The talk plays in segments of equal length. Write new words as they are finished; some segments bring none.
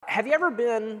Have you ever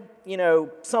been,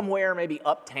 somewhere, maybe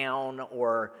uptown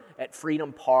or at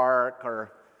Freedom Park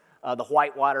or the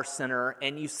Whitewater Center,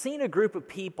 and you've seen a group of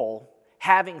people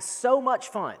having so much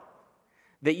fun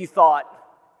that you thought,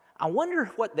 I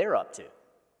wonder what they're up to,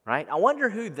 right? I wonder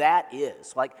who that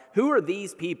is. Like, who are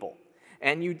these people?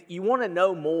 And you want to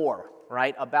know more,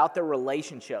 right, about their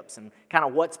relationships and kind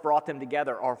of what's brought them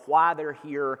together or why they're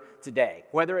here today.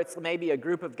 Whether it's maybe a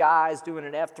group of guys doing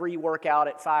an F3 workout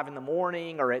at 5 in the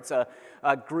morning, or it's a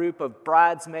group of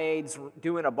bridesmaids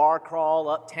doing a bar crawl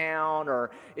uptown,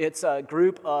 or it's a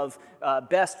group of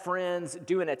best friends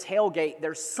doing a tailgate.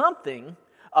 There's something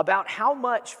about how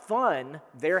much fun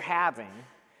they're having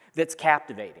that's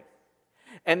captivating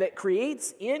and that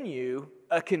creates in you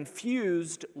a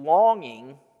confused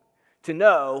longing to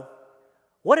know,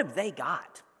 what have they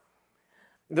got?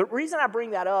 The reason I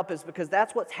bring that up is because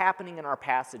that's what's happening in our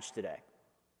passage today.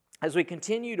 As we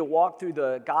continue to walk through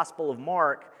the Gospel of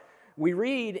Mark, we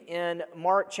read in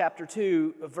Mark chapter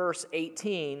 2, verse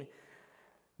 18,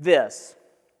 this.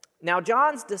 Now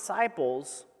John's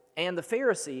disciples and the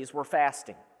Pharisees were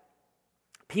fasting.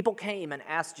 People came and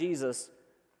asked Jesus,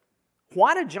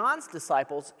 why do John's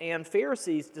disciples and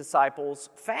Pharisees' disciples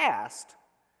fast,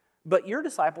 but your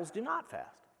disciples do not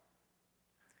fast?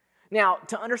 Now,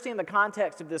 to understand the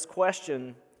context of this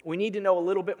question, we need to know a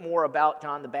little bit more about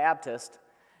John the Baptist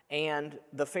and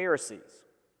the Pharisees.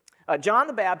 John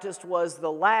the Baptist was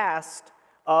the last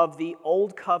of the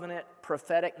Old Covenant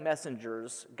prophetic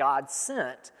messengers God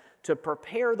sent to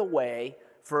prepare the way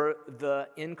for the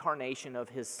incarnation of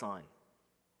his Son.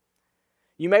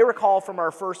 You may recall from our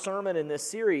first sermon in this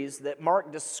series that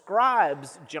Mark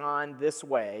describes John this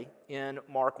way in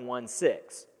Mark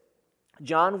 1:6.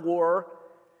 John wore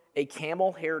a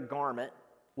camel hair garment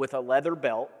with a leather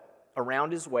belt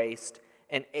around his waist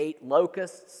and ate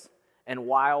locusts and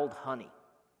wild honey.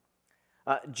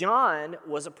 John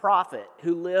was a prophet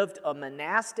who lived a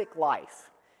monastic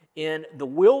life in the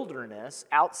wilderness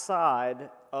outside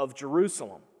of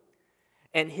Jerusalem.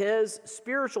 And his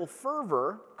spiritual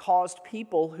fervor caused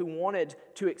people who wanted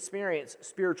to experience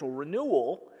spiritual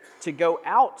renewal to go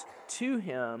out to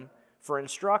him for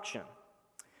instruction.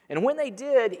 And when they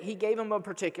did, he gave them a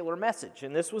particular message.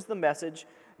 And this was the message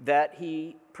that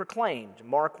he proclaimed,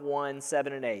 Mark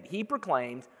 1:7 and 8. He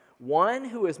proclaimed, one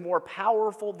who is more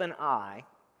powerful than I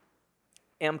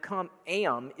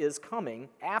is coming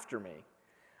after me.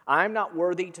 I am not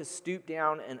worthy to stoop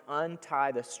down and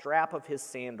untie the strap of his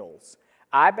sandals.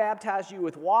 I baptize you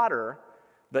with water,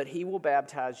 but he will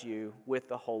baptize you with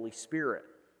the Holy Spirit.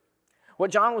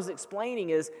 What John was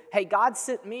explaining is, hey, God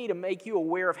sent me to make you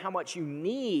aware of how much you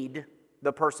need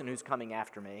the person who's coming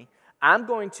after me. I'm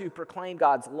going to proclaim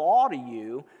God's law to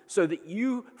you so that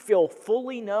you feel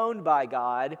fully known by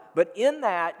God, but in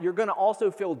that, you're going to also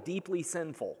feel deeply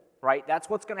sinful, right? That's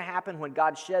what's going to happen when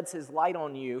God sheds his light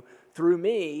on you through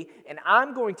me, and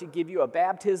I'm going to give you a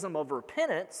baptism of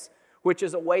repentance, which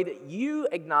is a way that you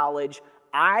acknowledge,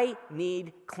 I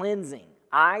need cleansing.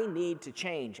 I need to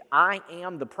change. I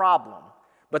am the problem.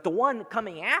 But the one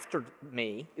coming after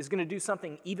me is going to do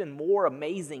something even more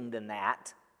amazing than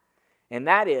that, and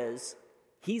that is,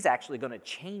 he's actually going to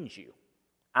change you.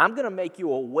 I'm going to make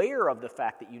you aware of the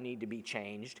fact that you need to be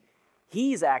changed.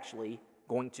 He's actually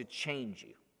going to change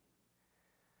you.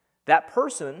 That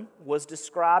person was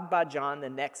described by John the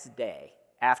next day,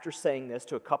 after saying this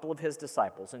to a couple of his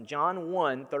disciples. In John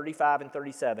 1:35 and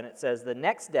 37, it says, the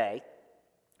next day,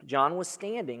 John was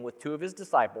standing with two of his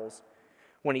disciples.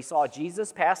 When he saw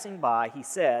Jesus passing by, he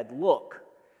said, look,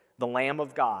 the Lamb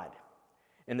of God.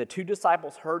 And the two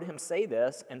disciples heard him say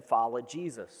this and followed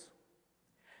Jesus.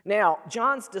 Now,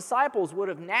 John's disciples would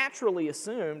have naturally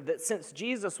assumed that since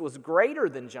Jesus was greater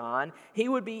than John, he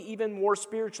would be even more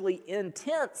spiritually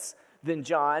intense than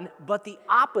John, but the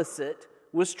opposite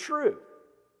was true.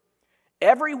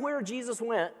 Everywhere Jesus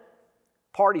went,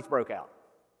 parties broke out.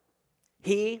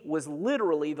 He was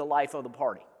literally the life of the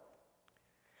party.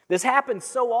 This happened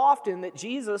so often that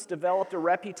Jesus developed a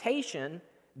reputation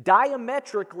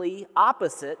diametrically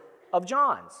opposite of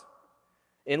John's.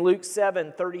 In Luke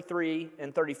 7:33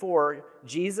 and 34,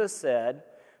 Jesus said,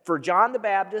 for John the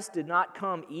Baptist did not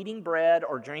come eating bread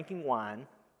or drinking wine,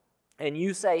 and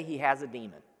you say he has a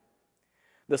demon.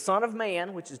 The Son of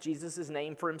Man, which is Jesus'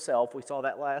 name for himself, we saw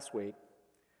that last week,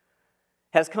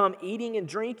 has come eating and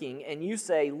drinking, and you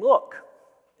say, look,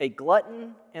 a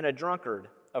glutton and a drunkard,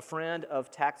 a friend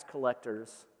of tax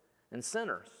collectors and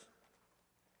sinners.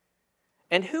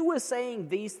 And who was saying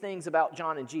these things about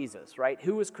John and Jesus, right?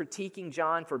 Who was critiquing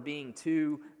John for being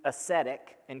too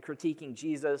ascetic and critiquing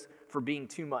Jesus for being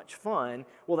too much fun?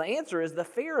 Well, the answer is the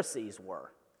Pharisees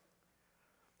were.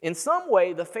 In some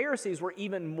way, the Pharisees were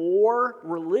even more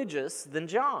religious than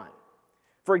John.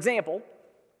 For example,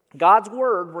 God's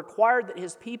word required that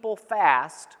his people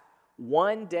fast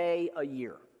 1 day a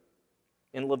year.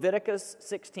 In Leviticus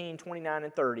 16, 29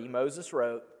 and 30, Moses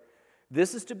wrote,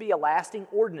 "This is to be a lasting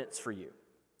ordinance for you.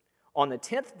 On the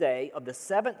 10th day of the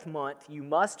 7th month, you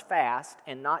must fast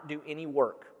and not do any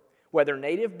work, whether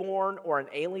native-born or an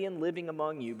alien living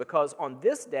among you, because on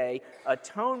this day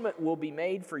atonement will be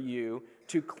made for you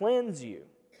to cleanse you.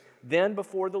 Then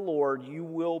before the Lord you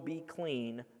will be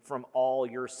clean from all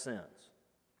your sins."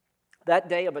 That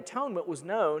day of atonement was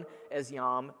known as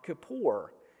Yom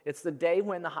Kippur. It's the day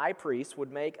when the high priest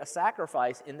would make a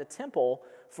sacrifice in the temple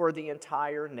for the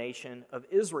entire nation of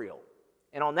Israel.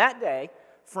 And on that day,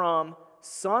 from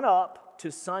sunup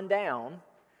to sundown,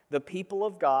 the people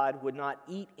of God would not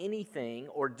eat anything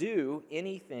or do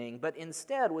anything, but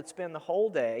instead would spend the whole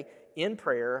day in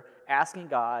prayer, asking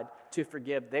God to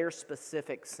forgive their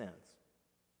specific sins.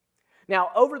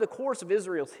 Now, over the course of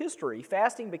Israel's history,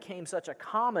 fasting became such a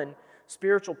common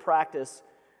spiritual practice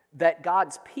that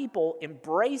God's people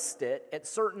embraced it at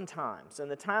certain times.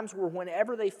 And the times were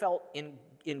whenever they felt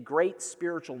in great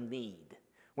spiritual need.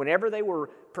 Whenever they were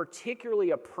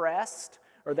particularly oppressed,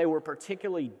 or they were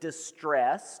particularly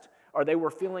distressed, or they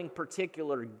were feeling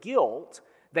particular guilt,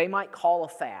 they might call a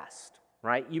fast,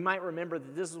 right? You might remember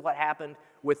that this is what happened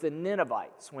with the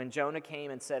Ninevites when Jonah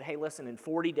came and said, "Hey, listen, in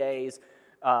 40 days,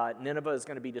 Nineveh is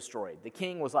going to be destroyed." The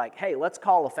king was like, "Hey, let's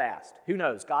call a fast. Who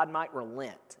knows? God might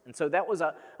relent." And so that was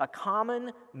a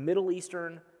common Middle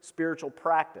Eastern spiritual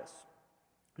practice.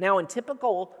 Now, in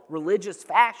typical religious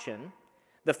fashion,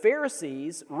 the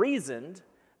Pharisees reasoned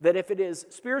that if it is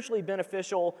spiritually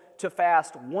beneficial to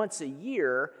fast once a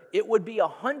year, it would be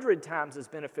 100 times as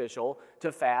beneficial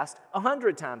to fast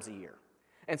 100 times a year.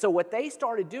 And so what they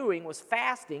started doing was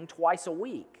fasting twice a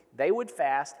week. They would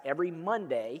fast every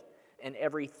Monday and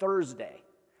every Thursday.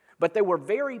 But they were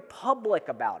very public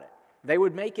about it. They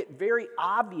would make it very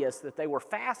obvious that they were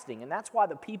fasting, and that's why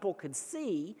the people could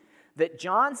see that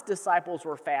John's disciples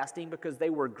were fasting because they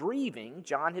were grieving.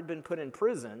 John had been put in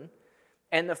prison,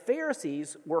 and the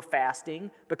Pharisees were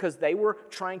fasting because they were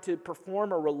trying to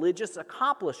perform a religious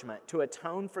accomplishment to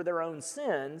atone for their own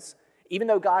sins, even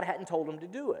though God hadn't told them to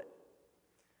do it.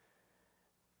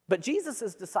 But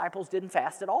Jesus' disciples didn't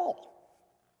fast at all,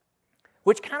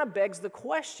 which kind of begs the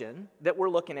question that we're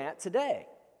looking at today.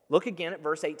 Look again at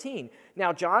verse 18.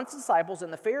 Now, John's disciples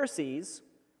and the Pharisees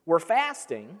were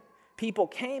fasting. People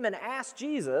came and asked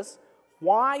Jesus,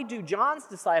 "Why do John's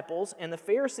disciples and the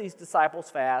Pharisees' disciples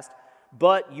fast,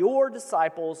 but your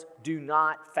disciples do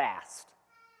not fast?"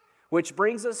 Which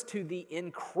brings us to the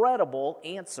incredible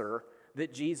answer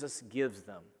that Jesus gives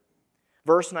them.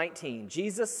 Verse 19,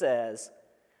 Jesus says,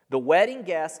 "The wedding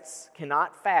guests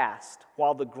cannot fast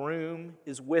while the groom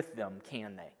is with them,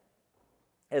 can they?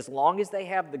 As long as they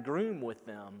have the groom with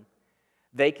them,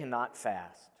 they cannot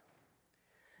fast."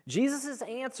 Jesus'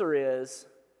 answer is,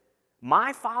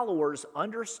 my followers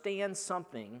understand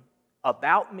something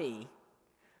about me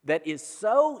that is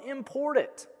so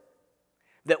important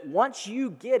that once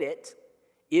you get it,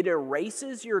 it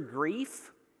erases your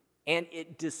grief and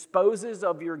it disposes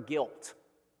of your guilt.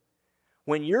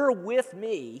 When you're with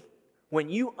me, when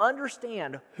you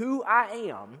understand who I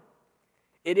am,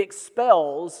 it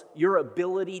expels your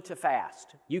ability to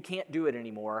fast. You can't do it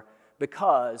anymore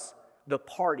because the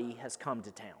party has come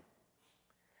to town.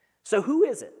 So who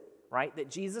is it, right,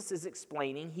 that Jesus is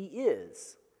explaining he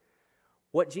is?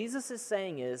 What Jesus is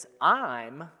saying is,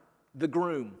 I'm the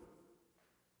groom.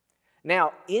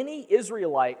 Now, any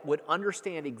Israelite would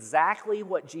understand exactly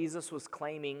what Jesus was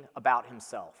claiming about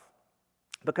himself.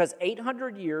 Because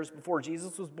 800 years before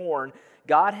Jesus was born,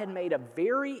 God had made a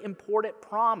very important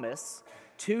promise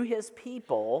to his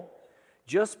people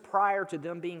just prior to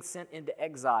them being sent into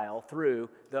exile through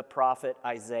the prophet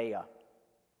Isaiah.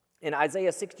 In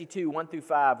Isaiah 62, 1 through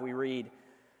 5, we read,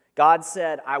 God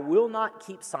said, "I will not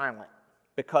keep silent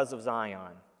because of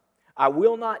Zion. I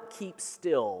will not keep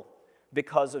still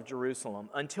because of Jerusalem,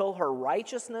 until her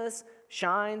righteousness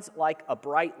shines like a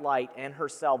bright light and her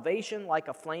salvation like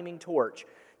a flaming torch.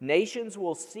 Nations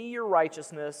will see your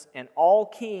righteousness and all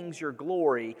kings your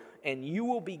glory, and you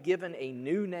will be given a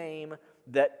new name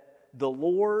that the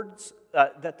Lord's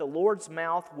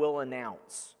mouth will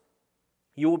announce.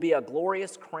 You will be a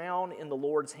glorious crown in the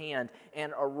Lord's hand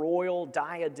and a royal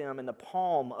diadem in the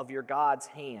palm of your God's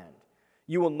hand.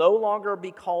 You will no longer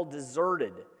be called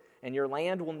deserted, and your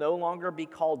land will no longer be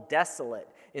called desolate.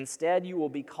 Instead, you will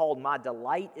be called, my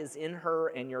delight is in her,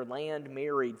 and your land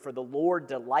married. For the Lord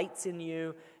delights in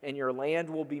you, and your land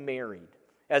will be married.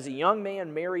 As a young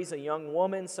man marries a young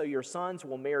woman, so your sons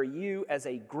will marry you. As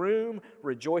a groom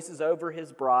rejoices over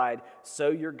his bride, so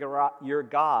your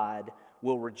God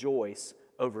will rejoice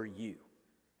over you.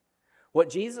 What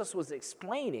Jesus was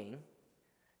explaining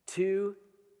to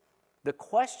the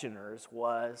questioners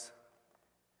was,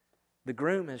 the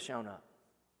groom has shown up.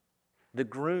 The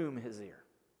groom is here.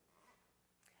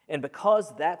 And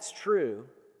because that's true,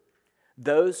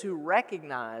 those who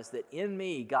recognize that in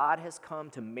me God has come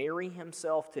to marry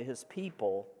himself to his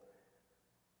people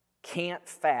can't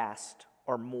fast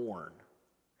or mourn,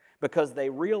 because they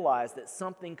realize that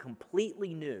something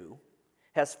completely new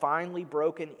has finally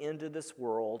broken into this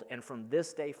world, and from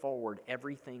this day forward,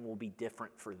 everything will be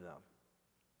different for them.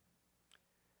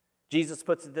 Jesus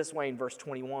puts it this way in verse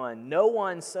 21, "No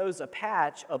one sews a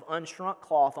patch of unshrunk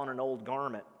cloth on an old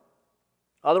garment.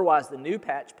 Otherwise, the new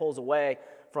patch pulls away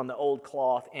from the old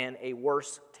cloth, and a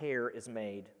worse tear is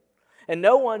made. And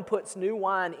no one puts new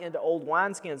wine into old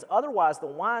wineskins. Otherwise, the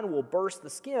wine will burst the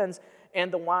skins,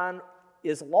 and the wine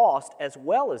is lost as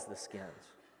well as the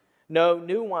skins. No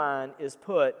new wine is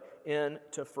put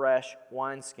into fresh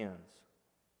wineskins."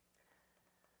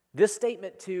 This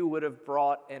statement, too, would have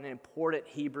brought an important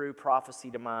Hebrew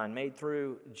prophecy to mind, made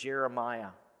through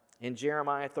Jeremiah. In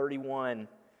Jeremiah 31,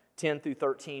 10 through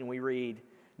 13, we read,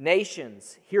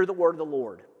 "Nations, hear the word of the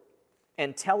Lord,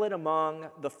 and tell it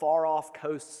among the far-off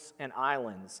coasts and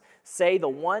islands. Say, the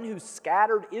one who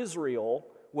scattered Israel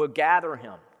will gather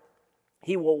him.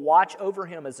 He will watch over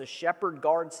him as a shepherd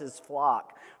guards his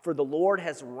flock. For the Lord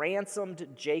has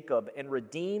ransomed Jacob and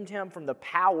redeemed him from the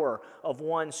power of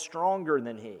one stronger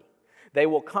than he. They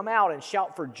will come out and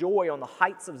shout for joy on the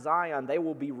heights of Zion. They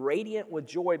will be radiant with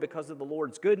joy because of the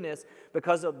Lord's goodness,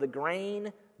 because of the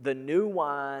grain, the new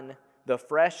wine, the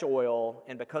fresh oil,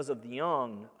 and because of the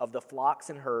young of the flocks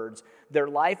and herds. Their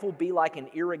life will be like an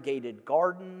irrigated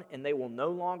garden, and they will no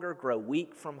longer grow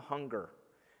weak from hunger.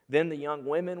 Then the young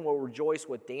women will rejoice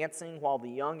with dancing, while the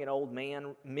young and old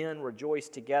men rejoice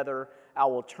together. I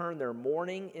will turn their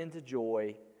mourning into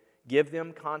joy, give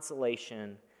them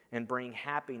consolation, and bring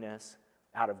happiness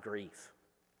out of grief."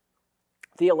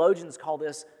 Theologians call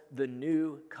this the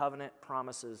new covenant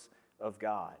promises of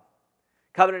God.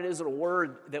 Covenant isn't a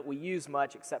word that we use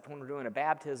much except when we're doing a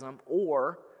baptism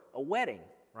or a wedding,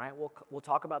 right? We'll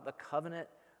talk about the covenant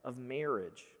of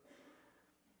marriage.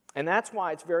 And that's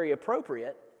why it's very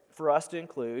appropriate for us to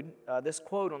include this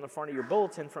quote on the front of your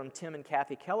bulletin from Tim and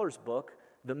Kathy Keller's book,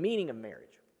 The Meaning of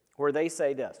Marriage, where they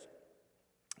say this: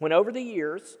 "When over the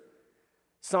years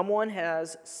someone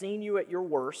has seen you at your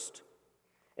worst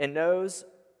and knows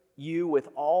you with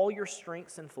all your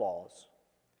strengths and flaws,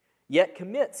 yet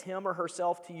commits him or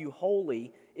herself to you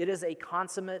wholly, it is a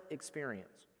consummate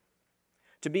experience.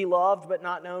 To be loved but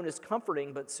not known is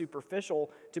comforting but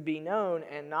superficial. To be known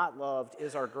and not loved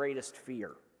is our greatest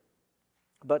fear.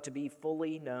 But to be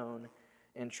fully known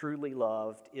and truly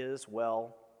loved is,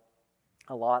 well,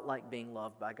 a lot like being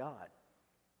loved by God.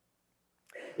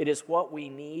 It is what we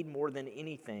need more than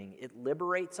anything. It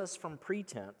liberates us from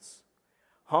pretense,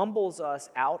 humbles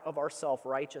us out of our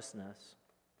self-righteousness,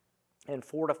 and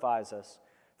fortifies us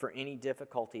for any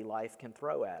difficulty life can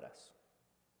throw at us."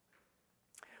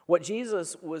 What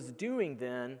Jesus was doing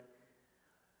then,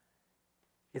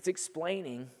 it's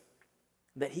explaining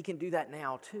that he can do that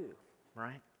now too,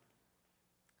 right?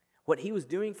 What he was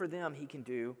doing for them, he can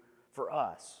do for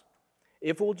us.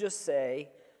 If we'll just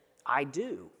say, "I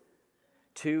do,"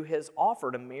 to his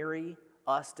offer to marry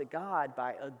us to God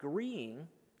by agreeing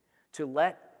to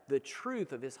let the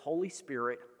truth of his Holy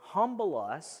Spirit humble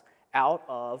us out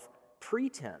of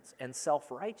pretense and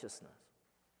self-righteousness,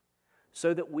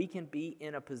 so that we can be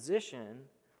in a position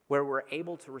where we're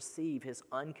able to receive his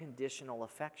unconditional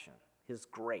affection, his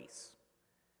grace.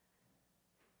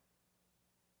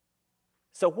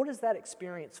 So what does that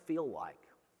experience feel like?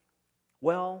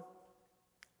 Well,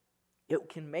 it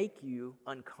can make you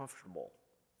uncomfortable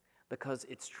because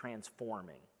it's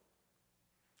transforming.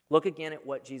 Look again at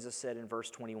what Jesus said in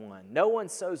verse 21. "No one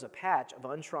sews a patch of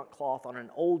unshrunk cloth on an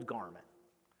old garment.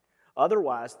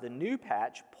 Otherwise, the new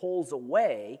patch pulls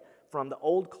away from the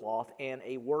old cloth, and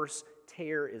a worse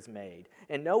tear is made.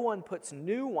 And no one puts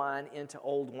new wine into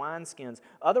old wineskins.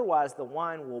 Otherwise, the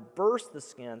wine will burst the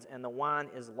skins, and the wine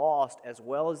is lost as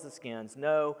well as the skins.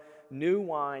 No, new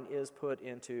wine is put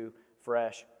into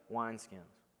fresh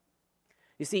wineskins."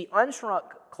 You see,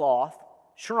 unshrunk cloth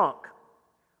shrunk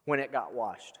when it got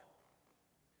washed.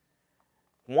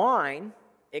 Wine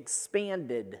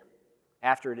expanded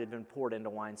after it had been poured into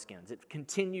wineskins. It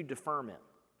continued to ferment.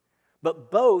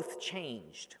 But both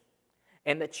changed.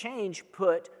 And the change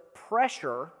put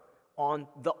pressure on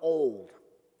the old.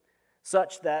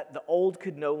 such that the old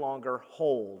could no longer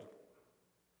hold.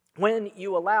 When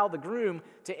you allow the groom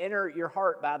to enter your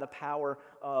heart by the power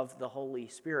of the Holy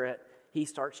Spirit, he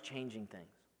starts changing things.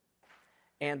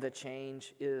 And the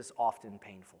change is often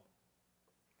painful.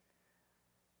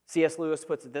 C.S. Lewis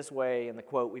puts it this way in the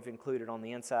quote we've included on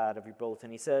the inside of your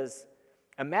bulletin. He says,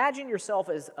 "Imagine yourself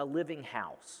as a living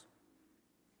house.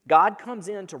 God comes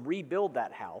in to rebuild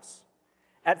that house.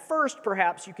 At first,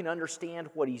 perhaps you can understand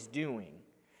what he's doing.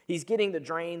 He's getting the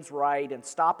drains right and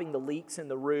stopping the leaks in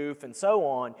the roof and so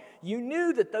on. You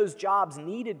knew that those jobs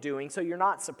needed doing, so you're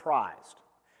not surprised.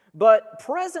 But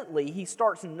presently, he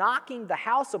starts knocking the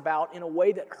house about in a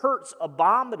way that hurts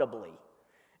abominably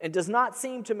and does not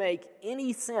seem to make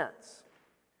any sense.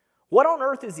 What on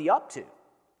earth is he up to?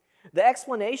 The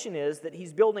explanation is that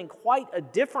he's building quite a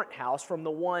different house from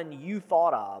the one you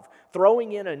thought of,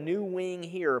 throwing in a new wing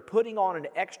here, putting on an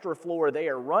extra floor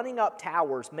there, running up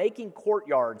towers, making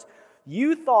courtyards.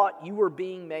 You thought you were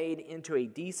being made into a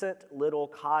decent little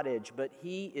cottage, but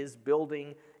he is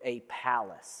building a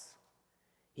palace.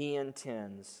 He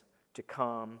intends to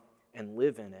come and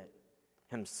live in it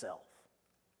himself."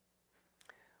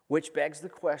 Which begs the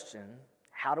question,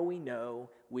 how do we know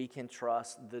we can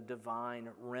trust the divine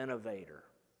renovator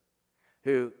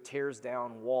who tears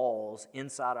down walls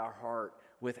inside our heart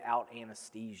without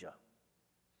anesthesia?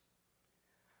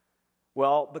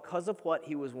 Well, because of what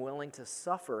he was willing to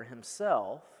suffer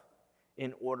himself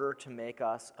in order to make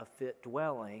us a fit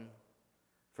dwelling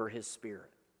for his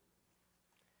Spirit.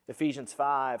 Ephesians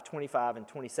 5:25 and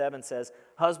 27 says,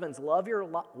 "Husbands, love your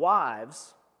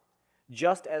wives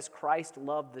just as Christ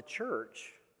loved the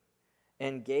church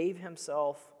and gave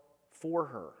himself for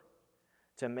her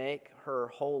to make her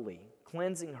holy,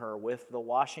 cleansing her with the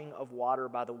washing of water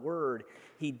by the word.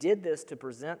 He did this to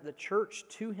present the church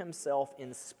to himself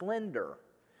in splendor,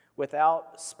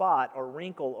 without spot or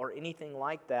wrinkle or anything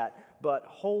like that, but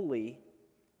holy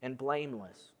and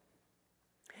blameless."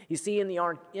 You see, in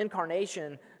the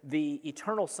incarnation, the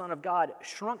eternal Son of God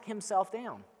shrunk himself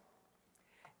down,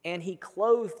 and he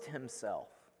clothed himself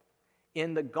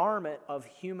in the garment of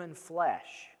human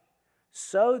flesh,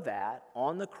 so that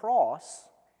on the cross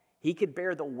he could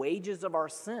bear the wages of our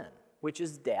sin, which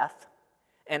is death,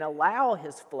 and allow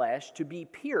his flesh to be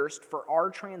pierced for our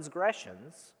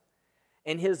transgressions,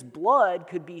 and his blood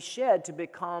could be shed to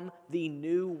become the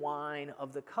new wine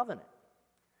of the covenant,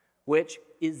 which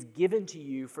is given to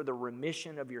you for the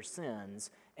remission of your sins.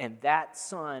 And that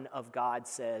Son of God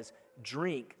says,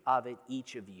 "Drink of it,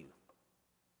 each of you.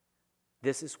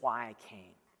 This is why I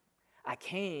came. I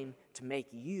came to make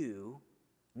you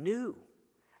new.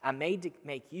 I made to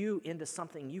make you into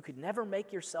something you could never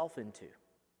make yourself into.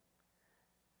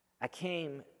 I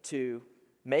came to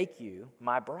make you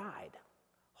my bride,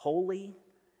 holy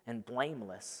and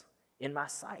blameless in my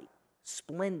sight,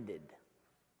 splendid."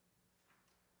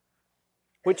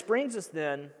 Which brings us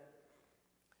then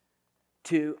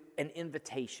to an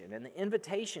invitation. And the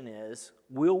invitation is,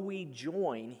 will we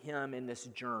join him in this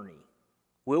journey?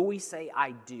 Will we say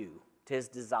 "I do" to his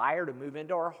desire to move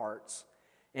into our hearts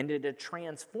and to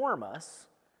transform us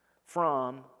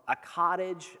from a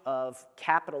cottage of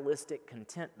capitalistic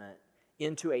contentment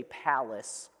into a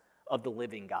palace of the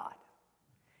living God?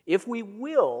 If we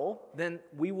will, then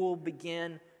we will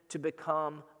begin to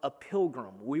become a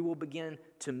pilgrim. We will begin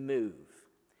to move.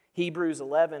 Hebrews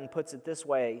 11 puts it this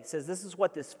way. It says, this is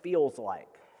what this feels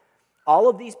like. All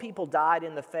of these people died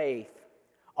in the faith,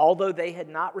 although they had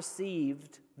not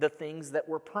received the things that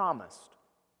were promised.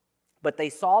 But they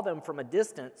saw them from a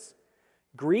distance,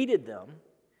 greeted them,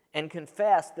 and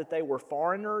confessed that they were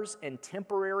foreigners and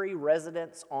temporary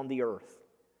residents on the earth.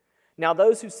 Now,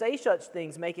 those who say such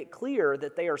things make it clear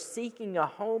that they are seeking a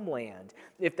homeland.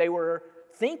 If they were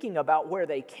thinking about where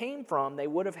they came from, they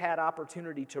would have had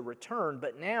opportunity to return,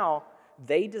 but now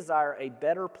they desire a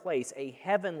better place, a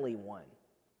heavenly one.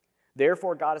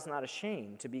 Therefore, God is not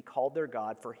ashamed to be called their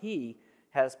God, for he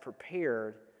has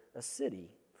prepared a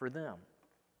city for them.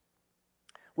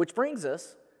 Which brings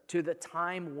us to the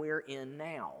time we're in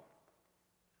now.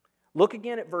 Look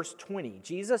again at verse 20.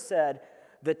 Jesus said,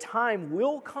 "The time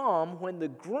will come when the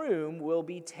groom will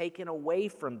be taken away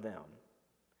from them,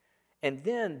 and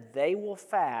then they will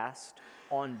fast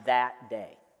on that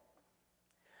day."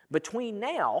 Between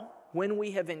now, when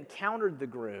we have encountered the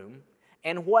groom,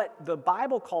 and what the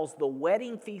Bible calls the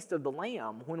wedding feast of the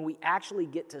Lamb, when we actually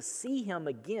get to see him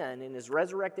again in his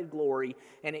resurrected glory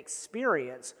and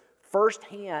experience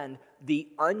firsthand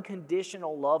the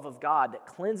unconditional love of God that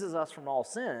cleanses us from all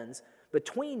sins,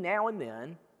 between now and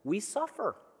then, we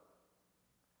suffer.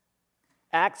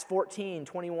 Acts 14,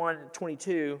 21 and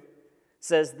 22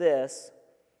 says this,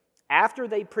 After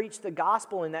they preached the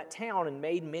gospel in that town and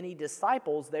made many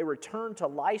disciples, they returned to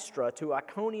Lystra, to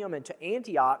Iconium, and to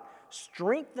Antioch,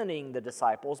 strengthening the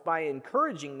disciples by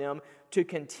encouraging them to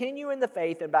continue in the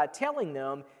faith and by telling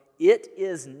them it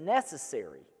is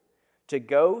necessary to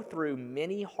go through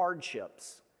many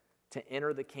hardships to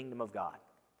enter the kingdom of God.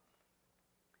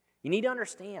 You need to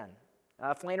understand,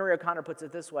 Flannery O'Connor puts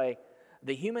it this way,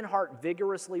 the human heart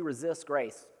vigorously resists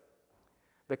grace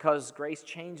because grace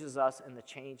changes us and the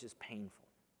change is painful.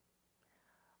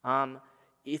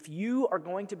 If you are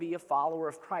going to be a follower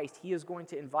of Christ, He is going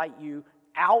to invite you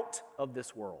out of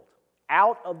this world,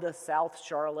 out of the South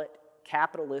Charlotte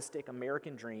capitalistic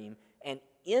American dream and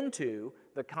into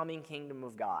the coming kingdom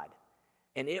of God.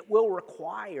 And it will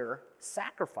require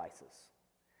sacrifices.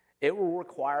 It will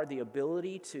require the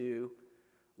ability to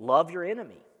love your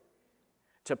enemy,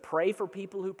 to pray for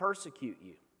people who persecute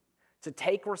you, to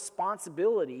take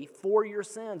responsibility for your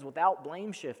sins without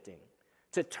blame shifting,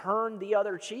 to turn the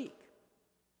other cheek,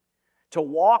 to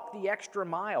walk the extra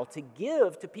mile, to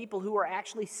give to people who are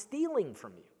actually stealing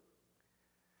from you.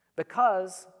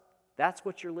 Because that's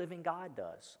what your living God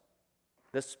does.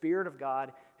 The Spirit of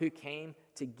God who came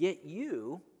to get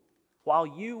you while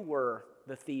you were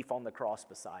the thief on the cross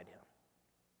beside Him.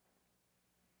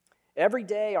 Every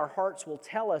day our hearts will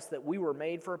tell us that we were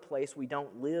made for a place we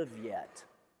don't live yet,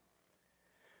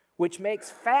 which makes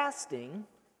fasting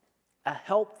a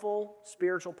helpful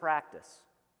spiritual practice.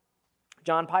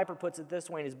 John Piper puts it this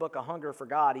way in his book, A Hunger for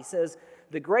God. He says,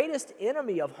 the greatest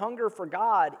enemy of hunger for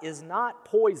God is not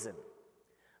poison,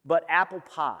 but apple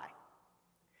pie.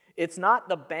 It's not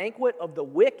the banquet of the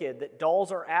wicked that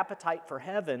dulls our appetite for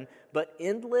heaven, but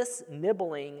endless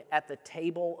nibbling at the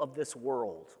table of this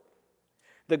world.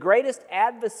 The greatest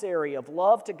adversary of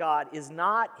love to God is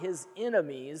not His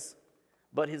enemies,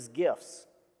 but His gifts.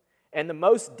 And the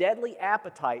most deadly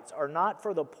appetites are not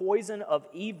for the poison of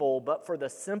evil, but for the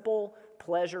simple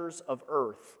pleasures of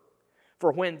earth.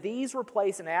 For when these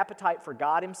replace an appetite for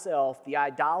God Himself, the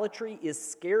idolatry is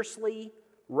scarcely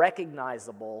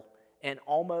recognizable and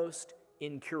almost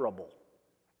incurable.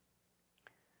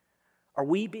 Are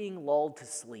we being lulled to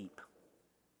sleep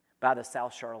by the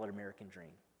South Charlotte American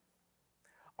dream?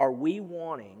 Are we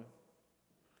wanting,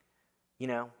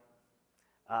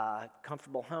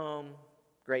 comfortable home,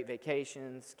 great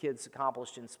vacations, kids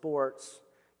accomplished in sports,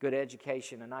 good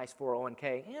education, a nice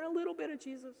 401k, and a little bit of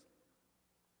Jesus?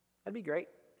 That'd be great,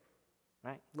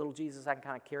 right? Little Jesus I can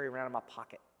kind of carry around in my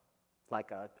pocket like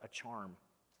a charm.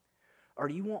 Or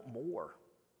do you want more?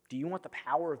 Do you want the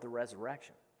power of the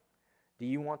resurrection? Do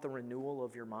you want the renewal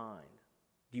of your mind?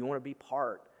 Do you want to be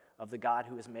part of the God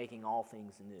who is making all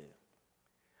things new?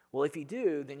 Well, if you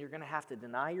do, then you're going to have to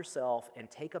deny yourself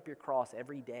and take up your cross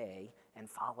every day and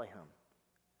follow Him.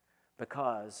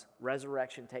 Because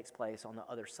resurrection takes place on the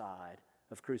other side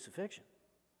of crucifixion.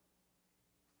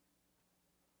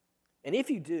 And if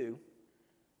you do,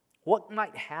 what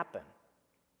might happen?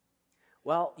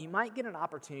 Well, you might get an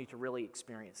opportunity to really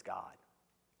experience God.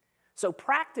 So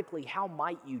practically, how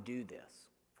might you do this?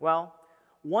 Well,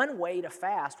 one way to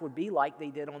fast would be like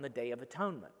they did on the Day of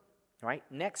Atonement, right?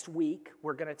 Next week,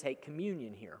 we're going to take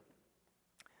communion here.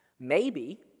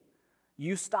 Maybe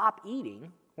you stop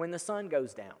eating when the sun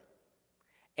goes down,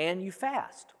 and you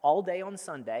fast all day on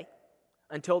Sunday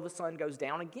until the sun goes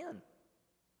down again.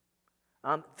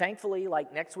 Thankfully,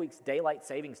 like next week's daylight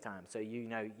savings time, so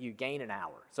you gain an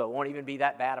hour, so it won't even be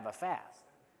that bad of a fast,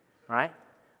 right?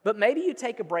 But maybe you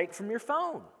take a break from your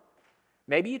phone.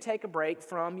 Maybe you take a break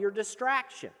from your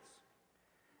distractions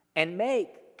and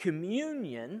make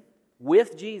communion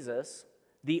with Jesus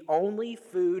the only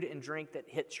food and drink that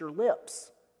hits your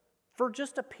lips for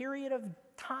just a period of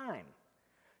time,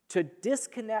 to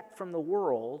disconnect from the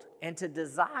world and to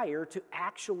desire to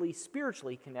actually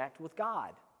spiritually connect with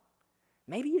God.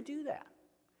 Maybe you do that.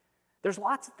 There's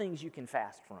lots of things you can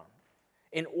fast from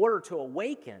in order to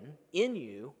awaken in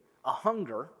you a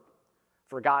hunger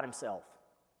for God Himself.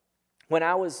 When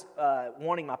I was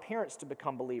wanting my parents to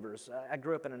become believers, I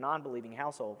grew up in a non-believing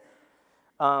household,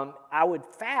 I would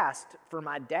fast for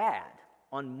my dad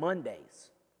on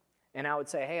Mondays. And I would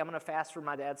say, hey, I'm going to fast for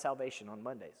my dad's salvation on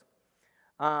Mondays.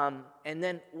 And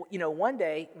then, one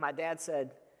day my dad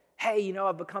said, hey,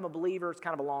 I've become a believer. It's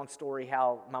kind of a long story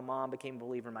how my mom became a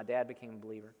believer and my dad became a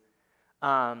believer.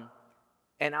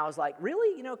 And I was like,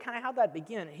 really? Kind of how'd that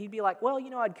begin? He'd be like, well,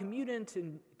 I'd commute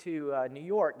into New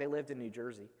York. They lived in New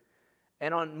Jersey.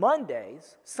 And on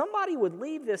Mondays, somebody would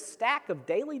leave this stack of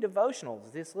daily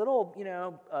devotionals, this little,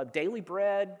 daily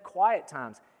bread, quiet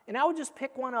times. And I would just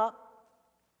pick one up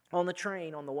on the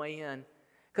train on the way in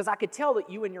because I could tell that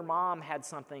you and your mom had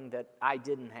something that I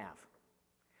didn't have.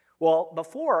 Well,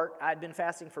 before I'd been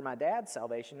fasting for my dad's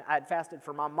salvation, I'd fasted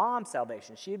for my mom's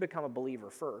salvation. She had become a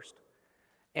believer first.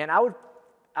 And I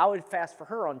would fast for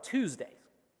her on Tuesdays.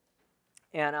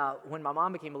 And when my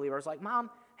mom became a believer, I was like, Mom,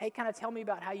 hey, kind of tell me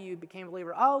about how you became a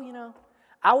believer. Oh,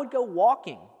 I would go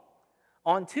walking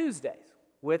on Tuesdays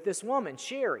with this woman,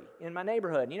 Sherry, in my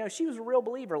neighborhood. She was a real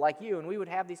believer like you, and we would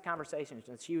have these conversations,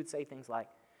 and she would say things like,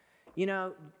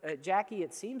 Jackie,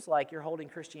 it seems like you're holding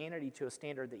Christianity to a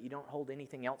standard that you don't hold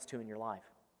anything else to in your life.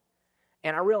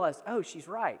 And I realized, oh, she's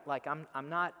right. Like, I'm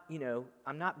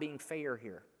not being fair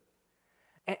here.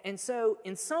 And so,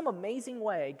 in some amazing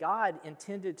way, God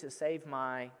intended to save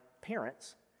my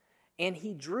parents, and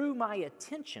He drew my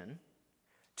attention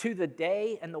to the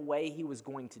day and the way He was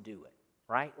going to do it,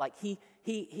 right? Like,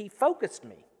 He focused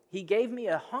me. He gave me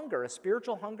a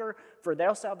spiritual hunger for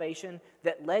their salvation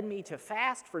that led me to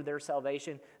fast for their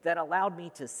salvation that allowed me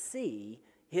to see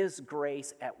His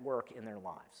grace at work in their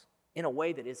lives in a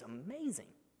way that is amazing.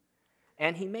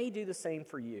 And He may do the same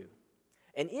for you.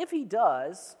 And if He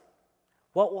does,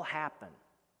 what will happen?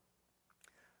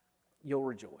 You'll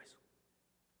rejoice.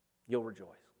 You'll rejoice.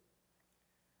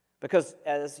 Because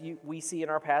as we see in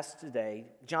our passage today,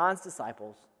 John's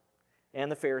disciples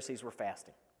and the Pharisees were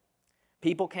fasting.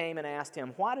 People came and asked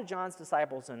Him, why do John's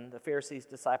disciples and the Pharisees'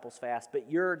 disciples fast, but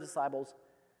your disciples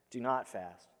do not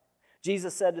fast?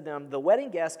 Jesus said to them, the wedding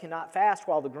guests cannot fast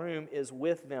while the groom is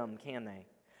with them, can they?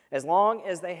 As long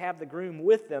as they have the groom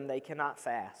with them, they cannot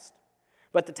fast.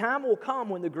 But the time will come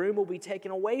when the groom will be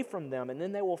taken away from them, and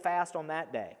then they will fast on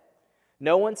that day.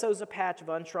 No one sews a patch of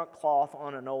unshrunk cloth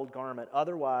on an old garment,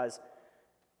 otherwise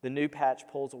the new patch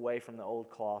pulls away from the old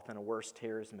cloth, and a worse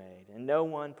tear is made. And no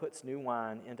one puts new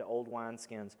wine into old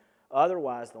wineskins,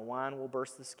 otherwise the wine will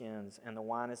burst the skins, and the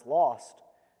wine is lost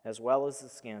as well as the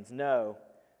skins. No,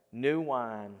 new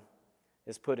wine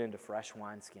is put into fresh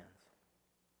wineskins.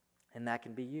 And that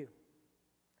can be you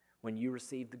when you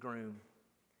receive the groom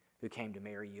who came to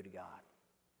marry you to God.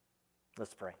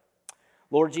 Let's pray.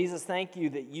 Lord Jesus, thank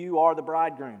you that you are the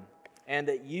bridegroom and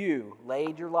that you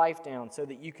laid your life down so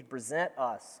that you could present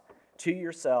us to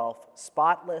yourself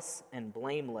spotless and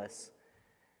blameless.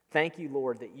 Thank you,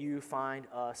 Lord, that you find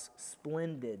us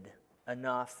splendid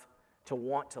enough to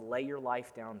want to lay your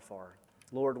life down for.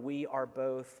 Lord, we are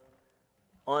both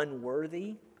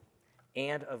unworthy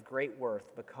and of great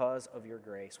worth because of your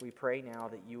grace. We pray now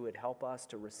that you would help us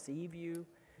to receive you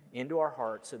into our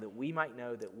hearts so that we might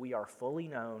know that we are fully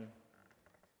known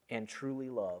and truly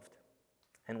loved.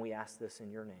 And we ask this in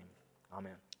your name.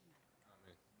 Amen.